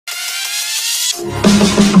Okay,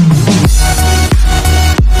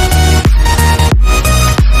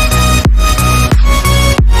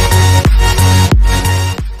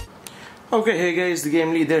 hey guys, the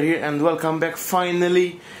game leader here, and welcome back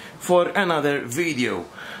finally for another video.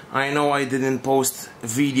 I know I didn't post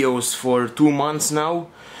videos for 2 months now.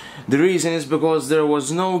 The reason is because there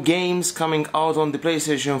was no games coming out on the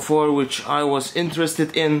PlayStation 4 which I was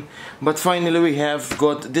interested in, but finally we have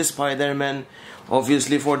got the Spider-Man,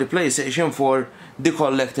 obviously for the PlayStation 4, the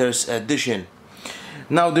Collector's Edition.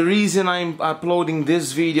 Now the reason I'm uploading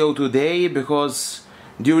this video today, because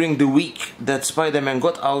during the week that Spider-Man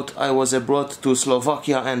got out, I was abroad to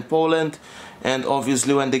Slovakia and Poland, and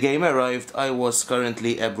obviously when the game arrived I was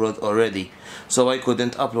currently abroad already, so I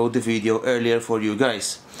couldn't upload the video earlier for you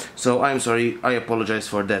guys. So I'm sorry, I apologize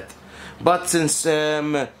for that. But since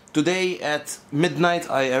today at midnight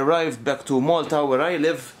I arrived back to Malta where I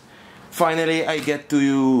live, finally I get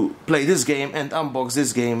to play this game and unbox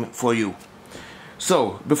this game for you.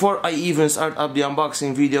 So, before I even start up the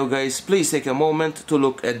unboxing video guys, please take a moment to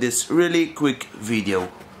look at this really quick video.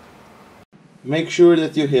 Make sure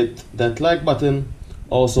that you hit that like button,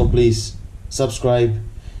 also please subscribe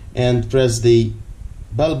and press the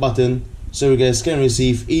bell button so you guys can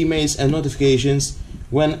receive emails and notifications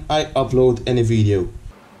when I upload any video.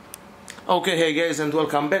 Okay, hey guys, and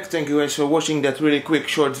welcome back. Thank you guys for watching that really quick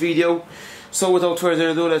short video. So without further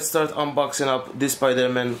ado, let's start unboxing up this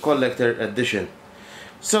Spider-Man Collector Edition.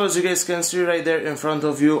 So as you guys can see right there in front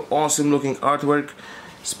of you, awesome looking artwork.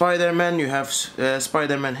 Spider-Man, you have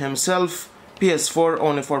Spider-Man himself, PS4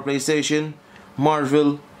 only for PlayStation,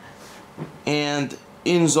 Marvel, and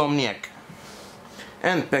Insomniac.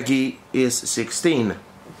 And Peggy is 16.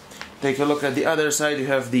 Take a look at the other side, you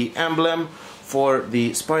have the emblem for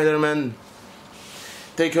the Spider-Man.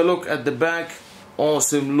 Take a look at the back,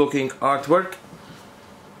 awesome looking artwork.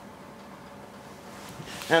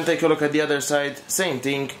 And take a look at the other side, same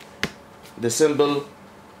thing, the symbol.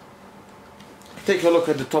 Take a look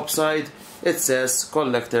at the top side, it says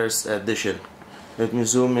Collector's Edition. Let me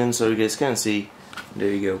zoom in so you guys can see. There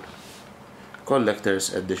you go,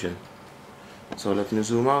 Collector's Edition. So let me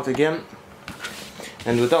zoom out again,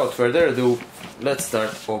 and without further ado, let's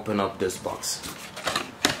start open up this box.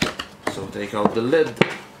 So take out the lid,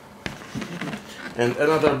 and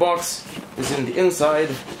another box is in the inside.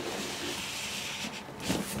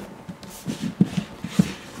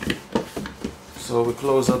 So we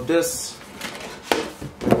close up this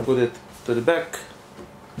and put it to the back,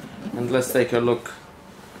 and let's take a look.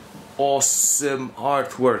 Awesome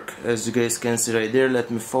artwork, as you guys can see right there. Let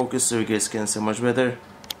me focus so you guys can see much better.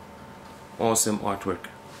 Awesome artwork.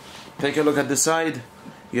 Take a look at the side.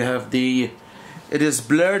 You have it is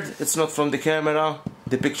blurred, it's not from the camera,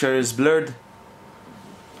 the picture is blurred.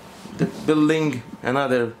 The building,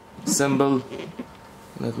 another symbol.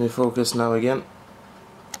 Let me focus now again.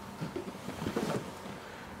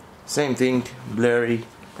 Same thing, blurry,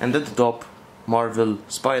 and at the top, Marvel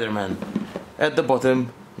Spider-Man. At the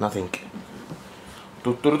bottom, nothing.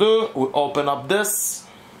 We open up this.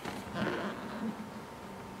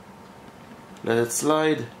 Let it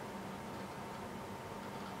slide.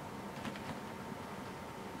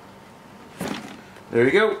 There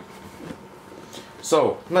you go.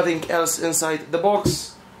 So, nothing else inside the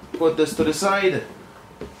box. Put this to the side.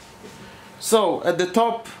 So, at the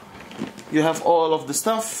top, you have all of the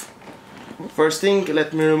stuff. First thing,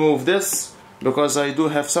 let me remove this, because I do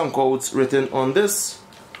have some codes written on this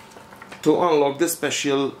to unlock the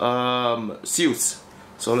special suits.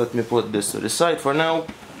 So let me put this to the side for now.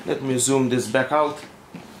 Let me zoom this back out,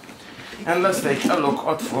 and let's take a look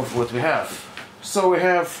at what we have. So we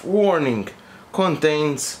have warning,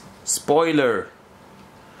 contains spoiler.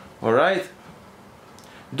 Alright,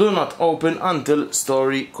 do not open until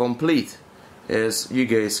story complete, as you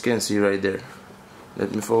guys can see right there.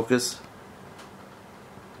 Let me focus.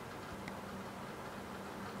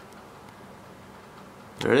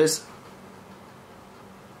 There it is.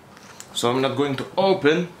 So I'm not going to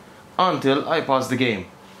open until I pass the game.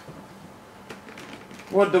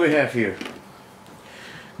 What do we have here?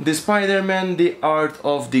 The Spider-Man, the art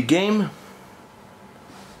of the game.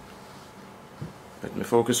 Let me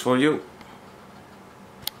focus for you.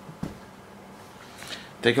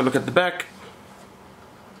 Take a look at the back.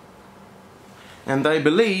 And I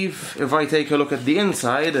believe if I take a look at the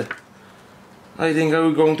inside, I think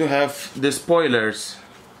I'm going to have the spoilers,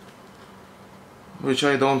 which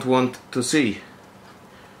I don't want to see.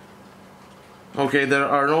 Okay, there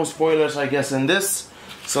are no spoilers I guess in this,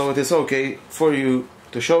 so it is okay for you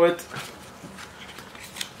to show it.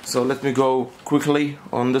 So let me go quickly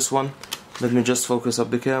on this one. Let me just focus up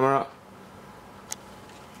the camera.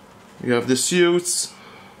 You have the suits,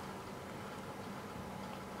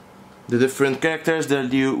 the different characters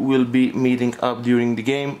that you will be meeting up during the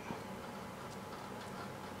game.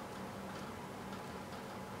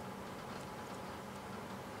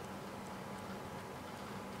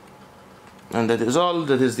 And that is all.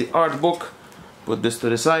 That is the art book. Put this to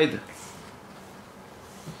the side.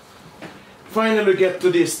 Finally, we get to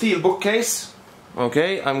the steel bookcase.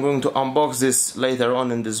 Okay, I'm going to unbox this later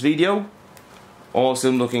on in this video.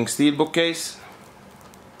 Awesome looking steel bookcase.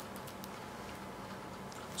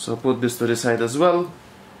 So put this to the side as well.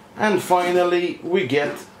 And finally, we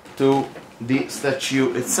get to the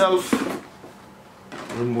statue itself.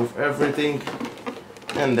 Remove everything,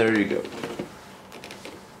 and there you go.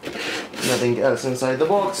 Nothing else inside the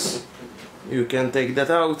box. You can take that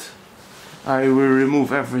out. I will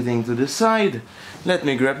remove everything to the side. Let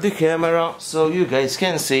me grab the camera so you guys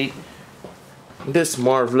can see this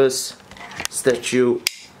marvelous statue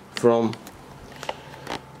from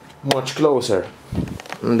much closer.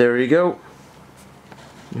 And there you go.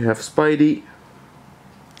 You have Spidey.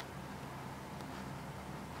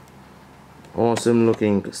 Awesome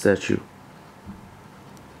looking statue.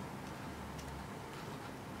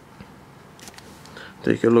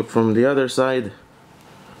 Take a look from the other side.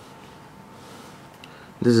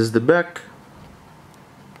 This is the back.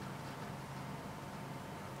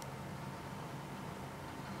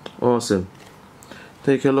 Awesome.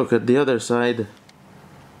 Take a look at the other side.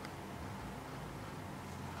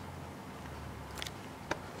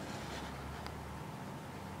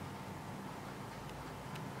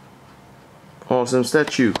 Awesome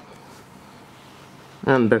statue.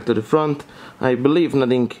 And back to the front. I believe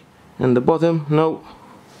nothing in the bottom. No.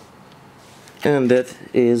 And that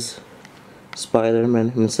is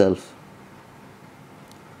Spider-Man himself.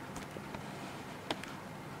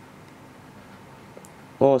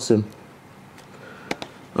 Awesome.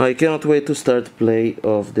 I cannot wait to start play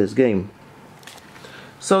of this game.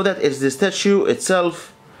 So that is the statue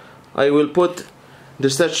itself. I will put the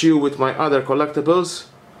statue with my other collectibles,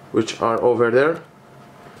 which are over there,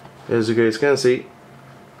 as you guys can see.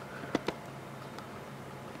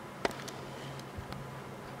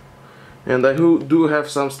 And I do have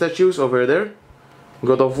some statues over there.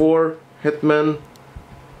 God of War, Hitman,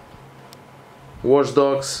 Watch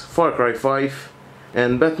Dogs, Far Cry 5,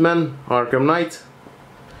 and Batman, Arkham Knight.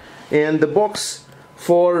 And the box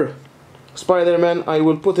for Spider-Man, I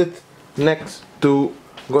will put it next to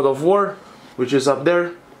God of War, which is up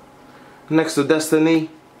there, next to Destiny,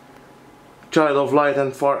 Child of Light,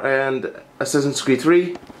 and Assassin's Creed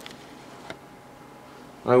 3.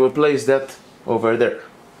 I will place that over there.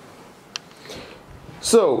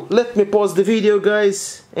 So let me pause the video,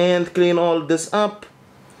 guys, and clean all this up,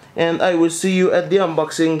 and I will see you at the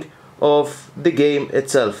unboxing of the game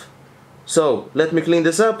itself. So let me clean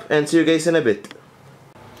this up and see you guys in a bit.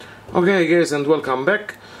 Okay guys, and welcome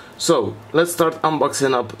back. So let's start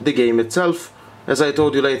unboxing up the game itself. As I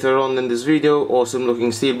told you later on in this video, awesome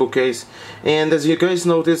looking steel bookcase, and as you guys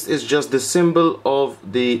noticed, it's just the symbol of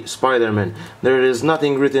the Spider-Man. There is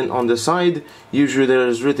nothing written on the side. Usually there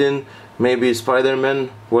is written maybe Spider-Man,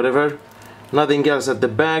 whatever. Nothing else at the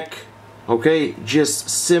back. Okay, just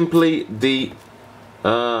simply the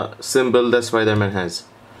symbol that Spider-Man has.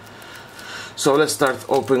 So let's start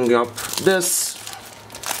opening up this.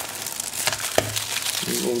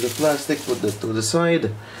 Remove the plastic, put that to the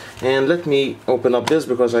side, and let me open up this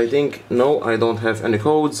because I think, no, I don't have any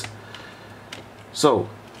codes. So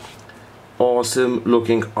awesome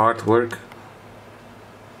looking artwork.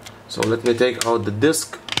 So let me take out the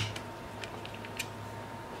disc.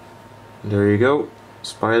 There you go,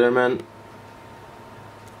 Spider-Man.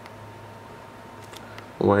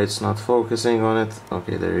 Why it's not focusing on it?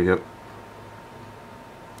 Okay, there you go.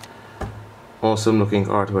 Awesome looking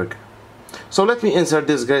artwork. So let me insert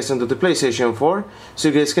this, guys, into the PlayStation 4 so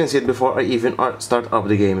you guys can see it before I even start up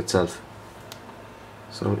the game itself.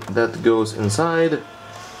 So that goes inside,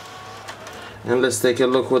 and let's take a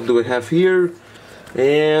look what do we have here.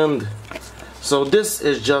 And so this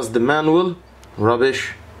is just the manual,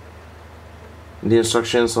 rubbish, the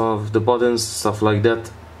instructions of the buttons, stuff like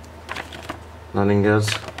that, nothing else.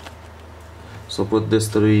 So put this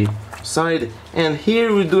to the side, and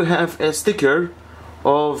here we do have a sticker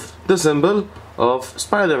of the symbol of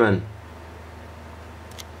Spider-Man.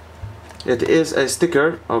 It is a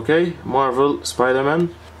sticker, okay, Marvel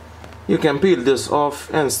Spider-Man. You can peel this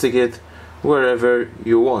off and stick it wherever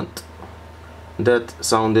you want. That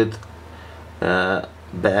sounded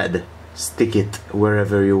bad. Stick it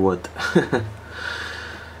wherever you want.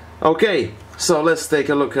 Okay, so let's take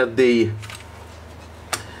a look at the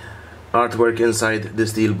artwork inside the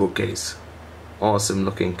steel bookcase. Awesome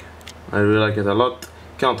looking. I really like it a lot.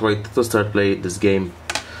 Can't wait to start playing this game.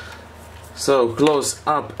 So close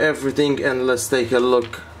up everything and let's take a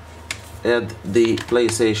look at the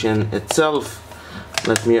PlayStation itself.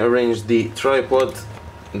 Let me arrange the tripod,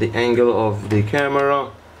 the angle of the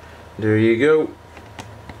camera. There you go.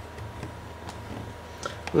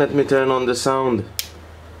 Let me turn on the sound.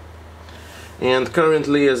 And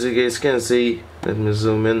currently, as you guys can see, let me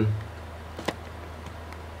zoom in,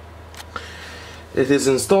 it is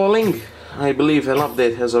installing. I believe an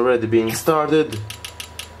update has already been started.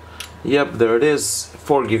 Yep, there it is,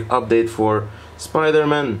 4 gig update for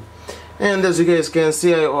Spider-Man. And as you guys can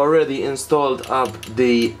see, I already installed up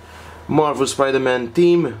the Marvel Spider-Man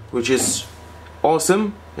theme, which is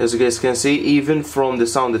awesome, as you guys can see, even from the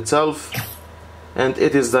sound itself. And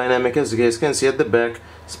it is dynamic, as you guys can see at the back.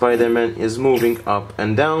 Spider-Man is moving up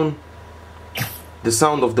and down. The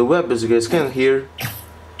sound of the web, as you guys can hear.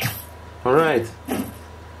 Alright.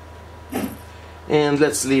 And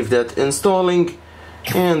let's leave that installing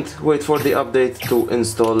and wait for the update to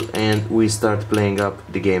install and we start playing up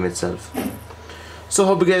the game itself. So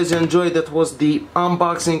hope you guys enjoyed. That was the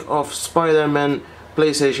unboxing of Spider-Man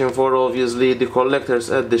PlayStation 4, obviously the collector's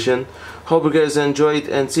edition. Hope you guys enjoyed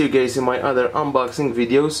and see you guys in my other unboxing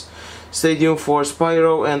videos. Stay tuned for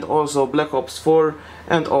Spyro and also Black Ops 4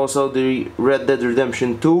 and also the Red Dead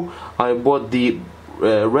Redemption 2. I bought the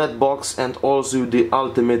red box and also the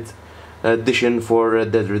Ultimate Edition for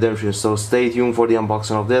Red Dead Redemption, so stay tuned for the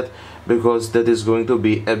unboxing of that, because that is going to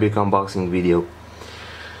be a big unboxing video.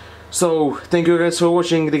 So thank you guys for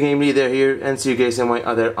watching. The Game Leader here, and see you guys in my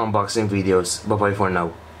other unboxing videos. Bye bye for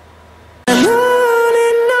now.